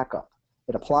last backup.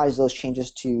 It applies those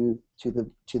changes to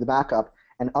the backup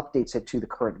and updates it to the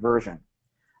current version.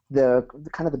 The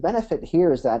kind of the benefit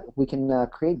here is that we can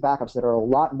create backups that are a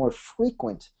lot more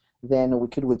frequent than we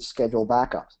could with scheduled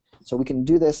backups. So we can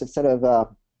do this instead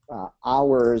of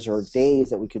hours or days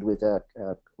that we could with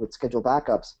scheduled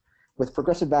backups. With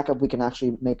progressive backup, we can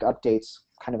actually make updates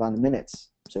kind of on the minutes.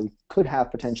 So we could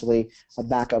have potentially a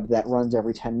backup that runs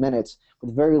every 10 minutes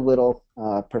with very little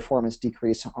performance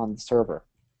decrease on the server.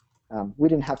 We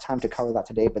didn't have time to cover that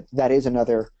today, but that is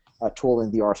another tool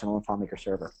in the arsenal in FileMaker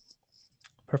Server.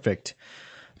 Perfect.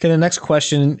 Okay, the next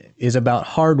question is about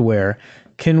hardware.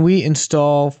 Can we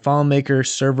install FileMaker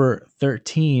Server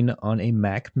 13 on a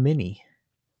Mac Mini?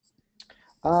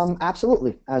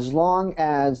 Absolutely. As long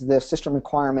as the system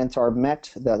requirements are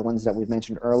met, the ones that we've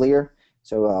mentioned earlier,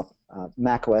 so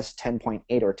macOS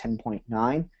 10.8 or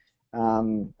 10.9,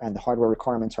 and the hardware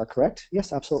requirements are correct,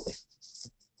 yes, absolutely.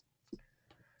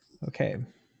 Okay,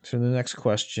 so the next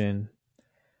question.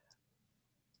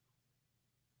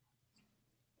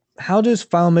 How does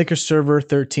FileMaker Server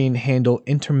 13 handle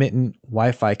intermittent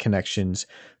Wi-Fi connections?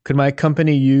 Could my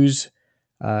company use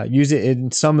it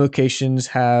in some locations,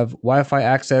 have Wi-Fi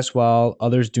access while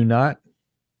others do not?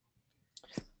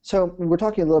 So we're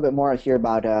talking a little bit more here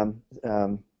about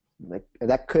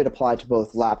that could apply to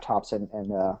both laptops and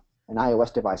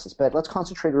iOS devices, but let's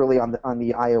concentrate really on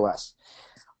the iOS.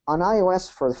 On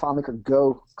iOS, for the FileMaker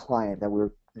Go client that we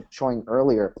were showing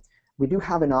earlier, we do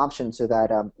have an option so that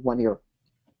when you're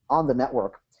on the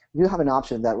network, you have an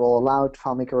option that will allow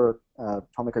FileMaker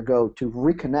Go to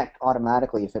reconnect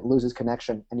automatically if it loses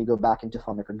connection and you go back into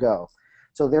FileMaker Go.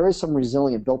 So there is some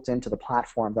resilience built into the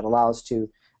platform that allows to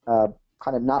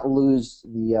kind of not lose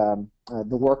the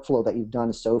workflow that you've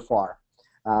done so far.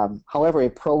 However, a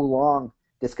prolonged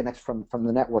disconnect from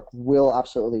the network will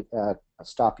absolutely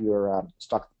stop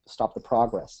the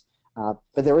progress.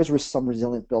 But there is some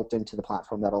resilience built into the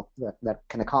platform that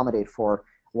can accommodate for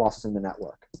losses in the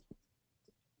network.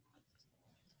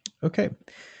 Okay.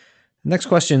 Next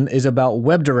question is about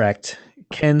WebDirect.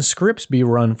 Can scripts be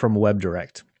run from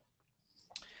WebDirect?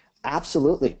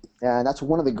 Absolutely, and that's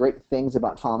one of the great things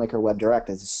about FileMaker WebDirect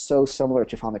is it's so similar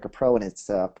to FileMaker Pro and its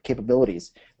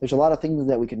capabilities. There's a lot of things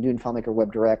that we can do in FileMaker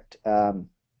WebDirect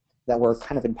that were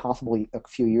kind of impossible a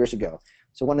few years ago.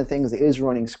 So one of the things is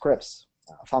running scripts.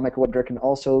 FileMaker WebDirect can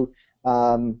also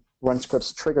run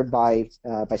scripts triggered by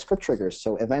script triggers,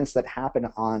 so events that happen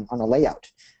on a layout.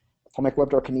 FileMaker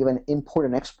WebDirect can even import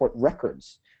and export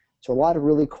records. So a lot of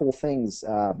really cool things.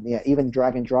 Even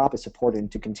drag and drop is supported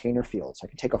into container fields. I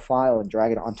can take a file and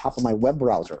drag it on top of my web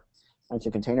browser into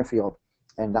a container field,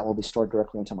 and that will be stored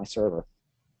directly into my server.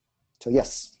 So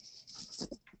yes.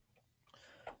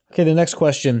 Okay, the next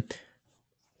question.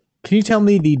 Can you tell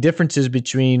me the differences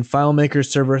between FileMaker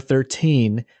Server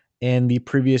 13 and the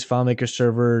previous FileMaker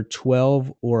Server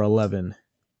 12 or 11?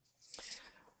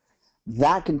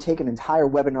 That can take an entire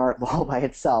webinar all by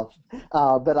itself,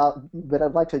 but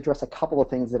I'd like to address a couple of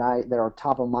things that are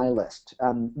top of my list.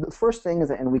 The first thing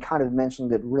is, and we kind of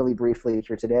mentioned it really briefly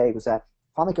here today, was that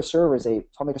FileMaker Server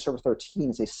 13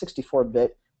 is a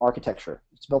 64-bit architecture.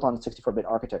 It's built on a 64-bit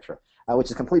architecture, which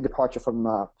is a complete departure from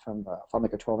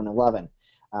FileMaker 12 and 11.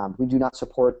 We do not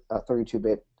support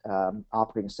 32-bit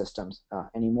operating systems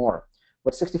anymore.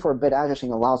 What 64-bit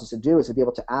addressing allows us to do is to be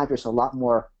able to address a lot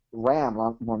more RAM, a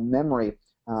lot more memory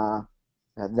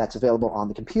that's available on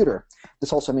the computer.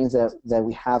 This also means that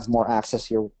we have more access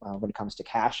here when it comes to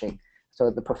caching, so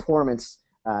the performance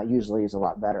usually is a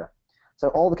lot better. So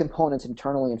all the components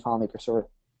internally in FileMaker Server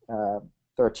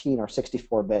 13 are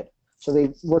 64-bit, so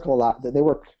they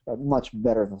work much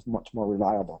better and much more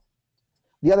reliable.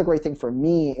 The other great thing for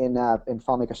me in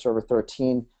FileMaker Server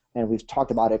 13, and we've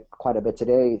talked about it quite a bit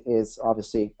today, is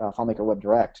obviously FileMaker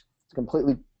WebDirect. It's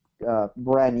completely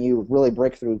brand new, really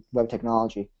breakthrough web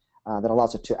technology that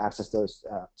allows it to access those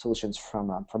solutions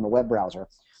from a web browser.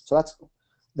 So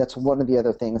that's one of the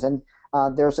other things. And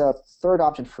there's a third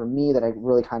option for me that I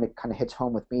really kind of hits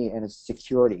home with me, and it's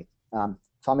security.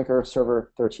 FileMaker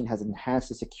Server 13 has enhanced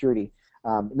the security,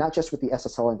 not just with the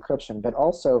SSL encryption, but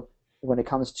also when it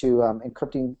comes to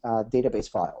encrypting database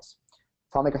files.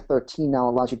 FileMaker 13 now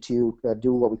allows you to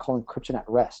do what we call encryption at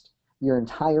rest. Your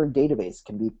entire database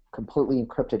can be completely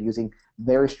encrypted using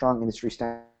very strong industry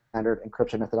standard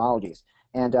encryption methodologies.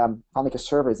 And FileMaker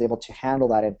Server is able to handle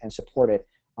that and support it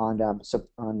on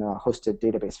hosted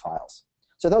database files.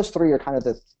 So those three are kind of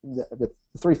the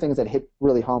three things that hit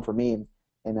really home for me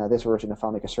in this version of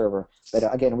FileMaker Server.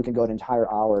 But again, we can go an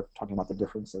entire hour talking about the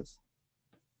differences.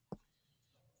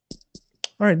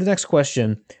 All right, the next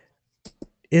question.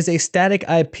 Is a static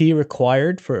IP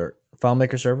required for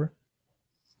FileMaker Server?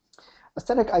 A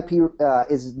static IP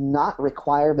is not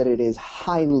required, but it is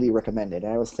highly recommended.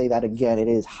 And I will say that again, it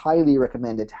is highly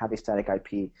recommended to have a static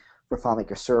IP for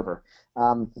FileMaker Server.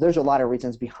 There's a lot of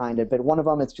reasons behind it, but one of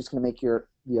them is just going to make your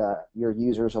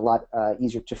users a lot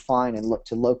easier to find and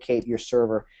to locate your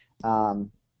server on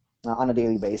a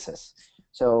daily basis.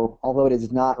 So although it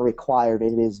is not required,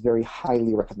 it is very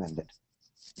highly recommended.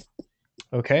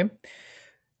 Okay.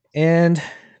 And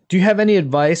do you have any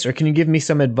advice, or can you give me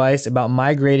some advice about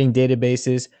migrating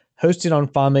databases hosted on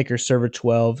FileMaker Server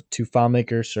 12 to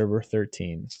FileMaker Server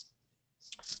 13?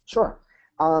 Sure.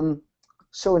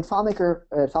 So in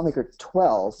FileMaker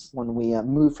 12, when we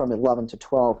moved from 11 to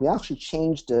 12, we actually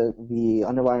changed the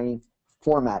underlying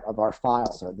format of our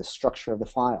files, or the structure of the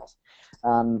files.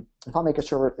 In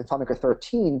FileMaker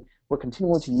 13, we're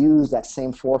continuing to use that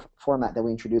same format that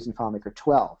we introduced in FileMaker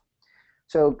 12.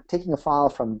 So taking a file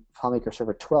from FileMaker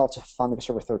Server 12 to FileMaker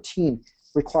Server 13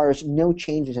 requires no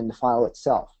changes in the file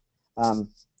itself.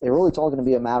 It's all going to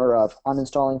be a matter of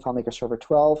uninstalling FileMaker Server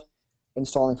 12,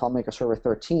 installing FileMaker Server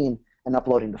 13, and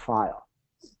uploading the file.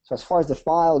 So as far as the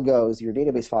file goes, your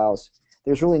database files,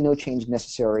 there's really no change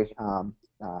necessary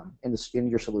in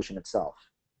your solution itself.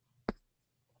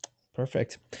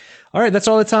 Perfect. All right, that's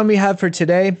all the time we have for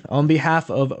today. On behalf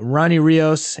of Ronnie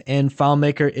Rios and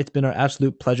FileMaker, it's been our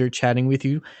absolute pleasure chatting with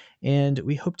you, and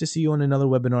we hope to see you on another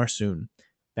webinar soon.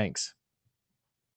 Thanks.